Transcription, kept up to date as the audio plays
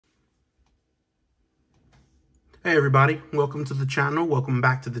Hey everybody, welcome to the channel. Welcome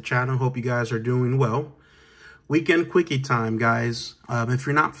back to the channel. Hope you guys are doing well. Weekend quickie time, guys. If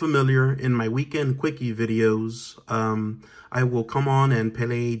you're not familiar, in my weekend quickie videos, I will come on and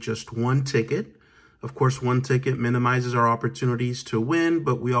play just one ticket. Of course, one ticket minimizes our opportunities to win,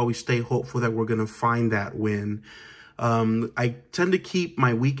 but we always stay hopeful that we're going to find that win. I tend to keep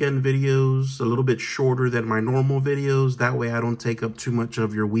my weekend videos a little bit shorter than my normal videos. That way I don't take up too much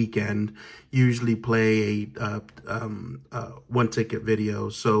of your weekend. Usually play a one ticket video.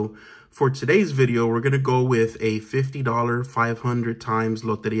 So for today's video, we're going to go with a $50 500 times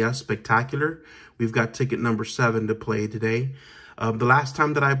Lotería Spectacular. We've got ticket number 7 to play today. The last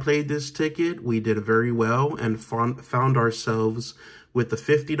time that I played this ticket, we did very well and found ourselves with the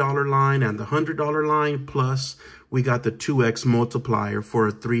 $50 line and the $100 line, plus we got the 2x multiplier for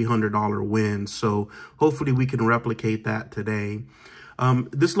a $300 win. So hopefully we can replicate that today.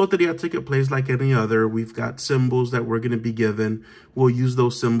 This Lotería ticket plays like any other. We've got symbols that we're going to be given. We'll use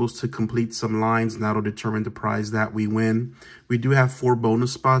those symbols to complete some lines, and that'll determine the prize that we win. We do have 4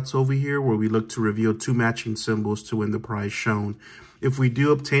 bonus spots over here where we look to reveal 2 matching symbols to win the prize shown. If we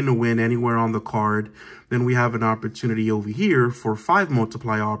do obtain a win anywhere on the card, then we have an opportunity over here for 5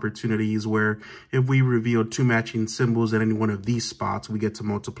 multiply opportunities where if we reveal 2 matching symbols at any one of these spots, we get to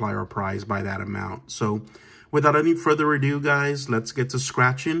multiply our prize by that amount. So without any further ado, guys, let's get to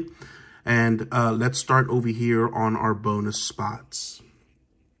scratching, and let's start over here on our bonus spots.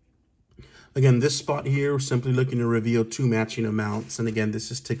 Again, this spot here, we're simply looking to reveal 2 matching amounts. And again,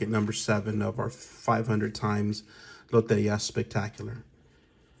 this is ticket number 7 of our 500 times Lotería Spectacular.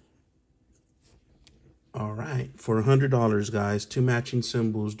 All right, for $100, guys, 2 matching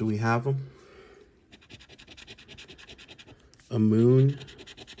symbols. Do we have them? A moon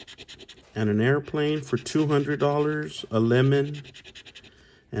and an airplane for $200, a lemon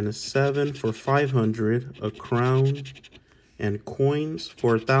and a 7 for $500, a crown and coins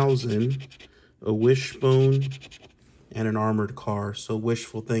for $1,000, a wishbone and an armored car. So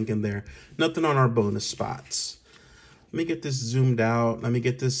wishful thinking there. Nothing on our bonus spots. Let me get this zoomed out. Let me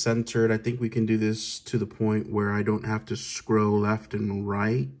get this centered. I think we can do this to the point where I don't have to scroll left and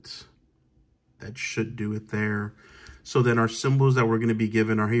right. That should do it there. So then our symbols that we're going to be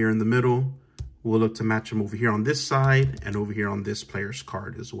given are here in the middle. We'll look to match them over here on this side and over here on this player's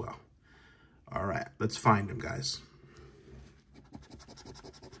card as well. All right, let's find them, guys.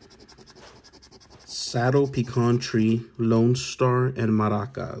 Saddle, pecan tree, Lone Star, and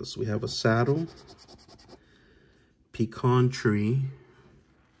maracas. We have a saddle, pecan tree,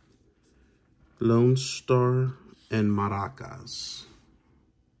 Lone Star, and maracas.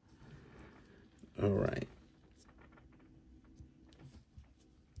 All right.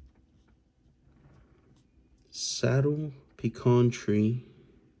 Saddle, pecan tree,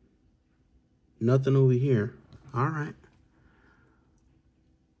 nothing over here. All right.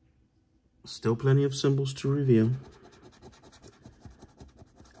 Still plenty of symbols to reveal.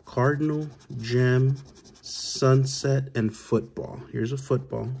 Cardinal, gem, sunset, and football. Here's a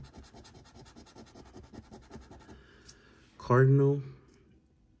football. Cardinal,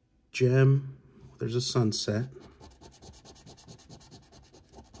 gem, there's a sunset.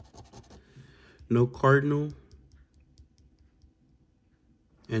 No cardinal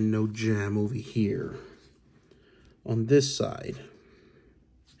and no gem over here. On this side,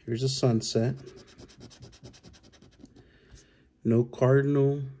 here's a sunset. No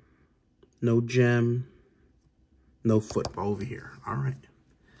cardinal, no gem, no football over here. All right.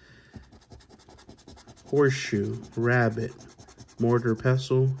 Horseshoe, rabbit, mortar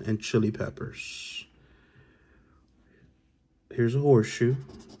pestle, and chili peppers. Here's a horseshoe.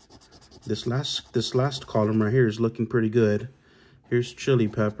 This last column right here is looking pretty good. Here's chili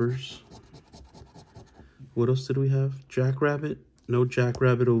peppers. What else did we have? Jackrabbit. No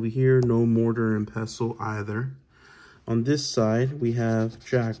jackrabbit over here. No mortar and pestle either. On this side, we have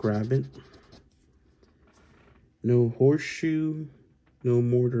jackrabbit. No horseshoe. No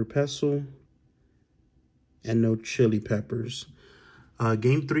mortar pestle. And no chili peppers.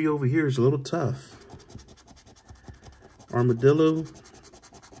 Game 3 over here is a little tough. Armadillo,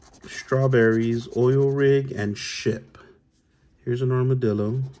 strawberries, oil rig, and ship. Here's an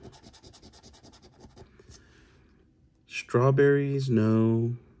armadillo. Strawberries,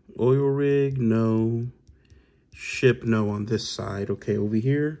 no. Oil rig, no. Ship, no on this side. Okay, over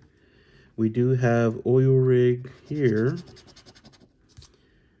here, we do have oil rig here.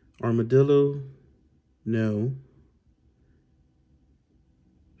 Armadillo, no.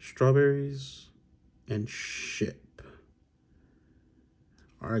 Strawberries, and ship.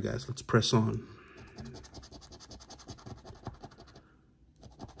 All right, guys, let's press on.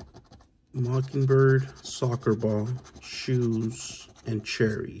 Mockingbird, soccer ball, shoes, and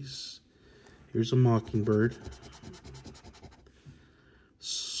cherries. Here's a mockingbird,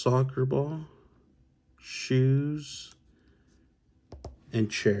 soccer ball, shoes,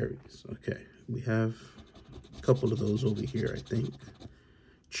 and cherries. Okay, we have a couple of those over here, I think.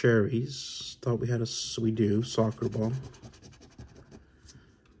 Cherries, thought we had we do, soccer ball.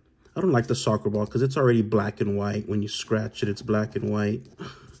 I don't like the soccer ball because it's already black and white. When you scratch it, it's black and white.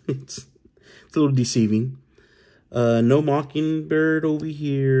 It's a little deceiving. No mockingbird over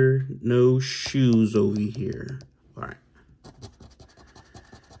here. No shoes over here. All right.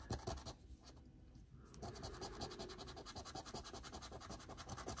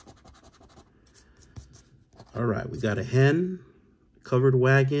 All right, we got a hen, covered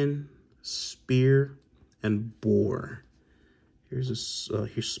wagon, spear, and boar. Here's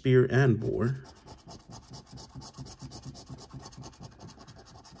spear and boar.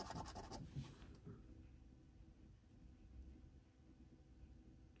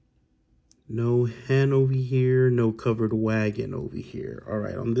 No hen over here, no covered wagon over here. All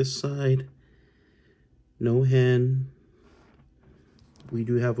right, on this side, no hen. We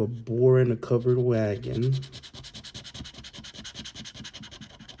do have a boar and a covered wagon.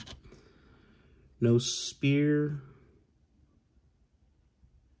 No spear.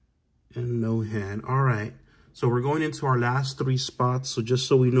 And no hen. All right, so we're going into our last three spots. So just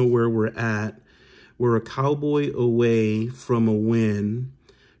so we know where we're at, we're a cowboy away from a win.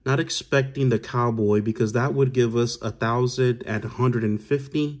 Not expecting the cowboy because that would give us 1,000 at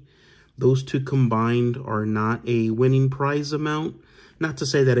 150. Those two combined are not a winning prize amount. Not to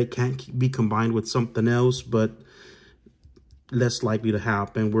say that it can't be combined with something else, but less likely to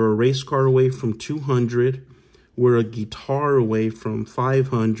happen. We're a race car away from 200. We're a guitar away from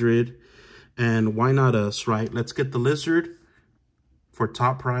 500. And why not us, right? Let's get the lizard for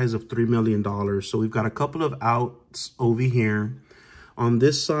top prize of $3 million. So we've got a couple of outs over here. On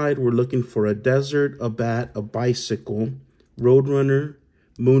this side, we're looking for a desert, a bat, a bicycle, roadrunner,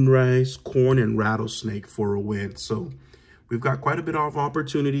 moonrise, corn, and rattlesnake for a win. So we've got quite a bit of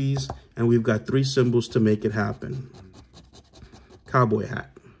opportunities, and we've got three symbols to make it happen. Cowboy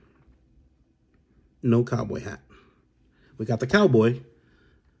hat. No cowboy hat. We got the cowboy,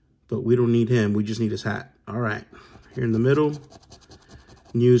 but we don't need him. We just need his hat. All right. Here in the middle,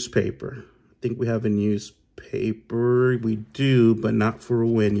 newspaper. I think we have a newspaper. We do, but not for a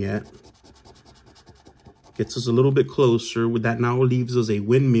win yet. Gets us a little bit closer. With that now leaves us a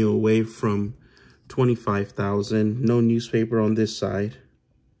windmill away from 25,000. No newspaper on this side.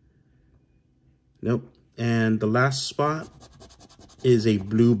 Nope. And the last spot is a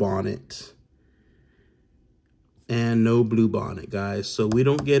blue bonnet. And no blue bonnet, guys. So we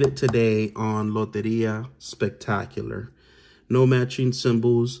don't get it today on Lotería Spectacular. No matching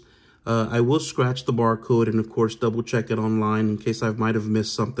symbols. I will scratch the barcode and, of course, double check it online in case I might have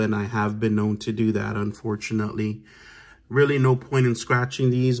missed something. I have been known to do that, unfortunately. Really no point in scratching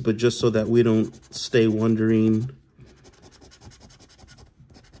these, but just so that we don't stay wondering.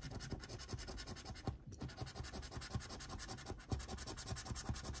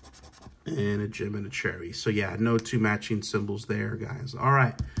 And a gem and a cherry. So, yeah, no two matching symbols there, guys. All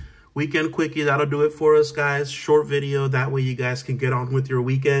right. Weekend Quickie, that'll do it for us, guys. Short video, that way you guys can get on with your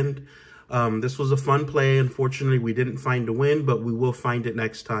weekend. This was a fun play. Unfortunately, we didn't find a win, but we will find it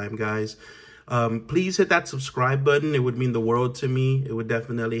next time, guys. Please hit that subscribe button. It would mean the world to me. It would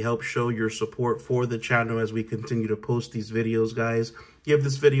definitely help show your support for the channel as we continue to post these videos, guys. Give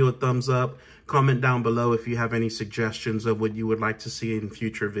this video a thumbs up. Comment down below if you have any suggestions of what you would like to see in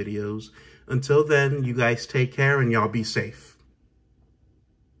future videos. Until then, you guys take care and y'all be safe.